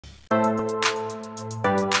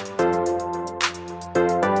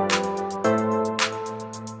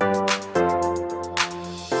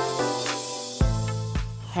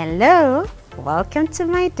Hello, welcome to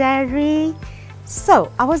my diary.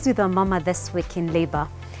 So I was with a mama this week in labor,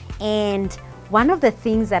 and one of the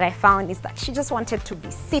things that I found is that she just wanted to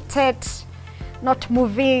be seated, not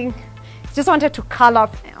moving, just wanted to curl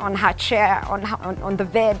up on her chair, on the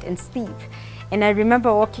bed and sleep. And I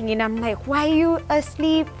remember walking in, I'm like, why are you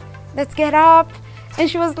asleep? Let's get up. And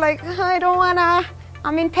she was like, I don't wanna,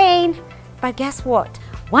 I'm in pain. But guess what?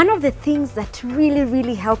 One of the things that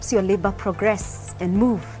really helps your labor progress and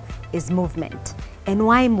move is movement. And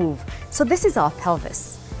why move? So this is our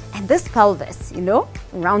pelvis. And this pelvis, you know,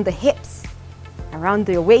 around the hips, around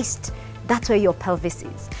the waist, that's where your pelvis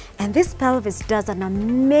is. And this pelvis does an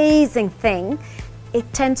amazing thing.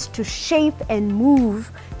 It tends to shape and move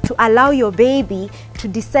to allow your baby to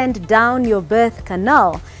descend down your birth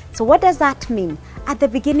canal. So what does that mean? At the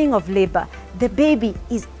beginning of labor, the baby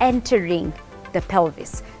is entering the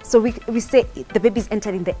pelvis. So we say the baby is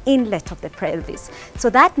entering the inlet of the pelvis. So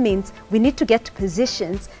that means we need to get to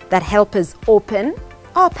positions that help us open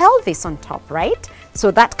our pelvis on top, right?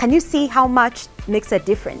 So that, can you see how much makes a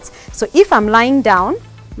difference? So if I'm lying down,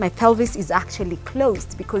 my pelvis is actually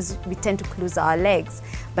closed because we tend to close our legs.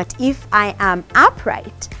 But if I am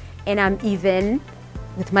upright and I'm even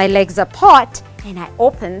with my legs apart and I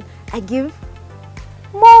open, I give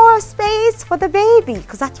more space for the baby,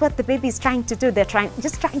 because that's what the baby is trying to do. They're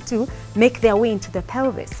just trying to make their way into the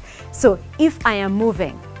pelvis. So if I am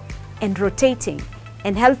moving and rotating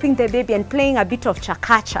and helping the baby and playing a bit of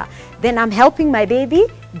chakacha, then I'm helping my baby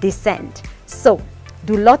descend. So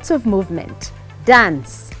do lots of movement,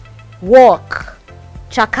 dance, walk,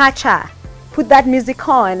 chakacha, put that music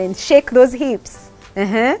on and shake those hips.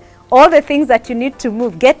 All the things that you need to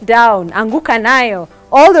move, get down, anguka nayo,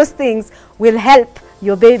 all those things will help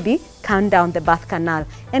your baby calm down the birth canal.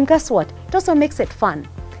 And guess what? It also makes it fun.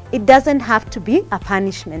 It doesn't have to be a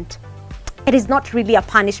punishment. It is not really a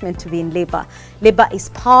punishment to be in labor. Labor is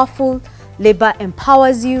powerful. Labor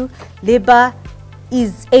empowers you. Labor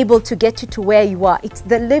is able to get you to where you are. It's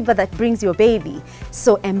the labor that brings your baby.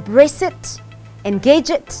 So embrace it, engage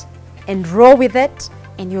it, and roll with it.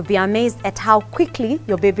 And you'll be amazed at how quickly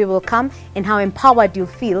your baby will come and how empowered you'll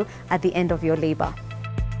feel at the end of your labor.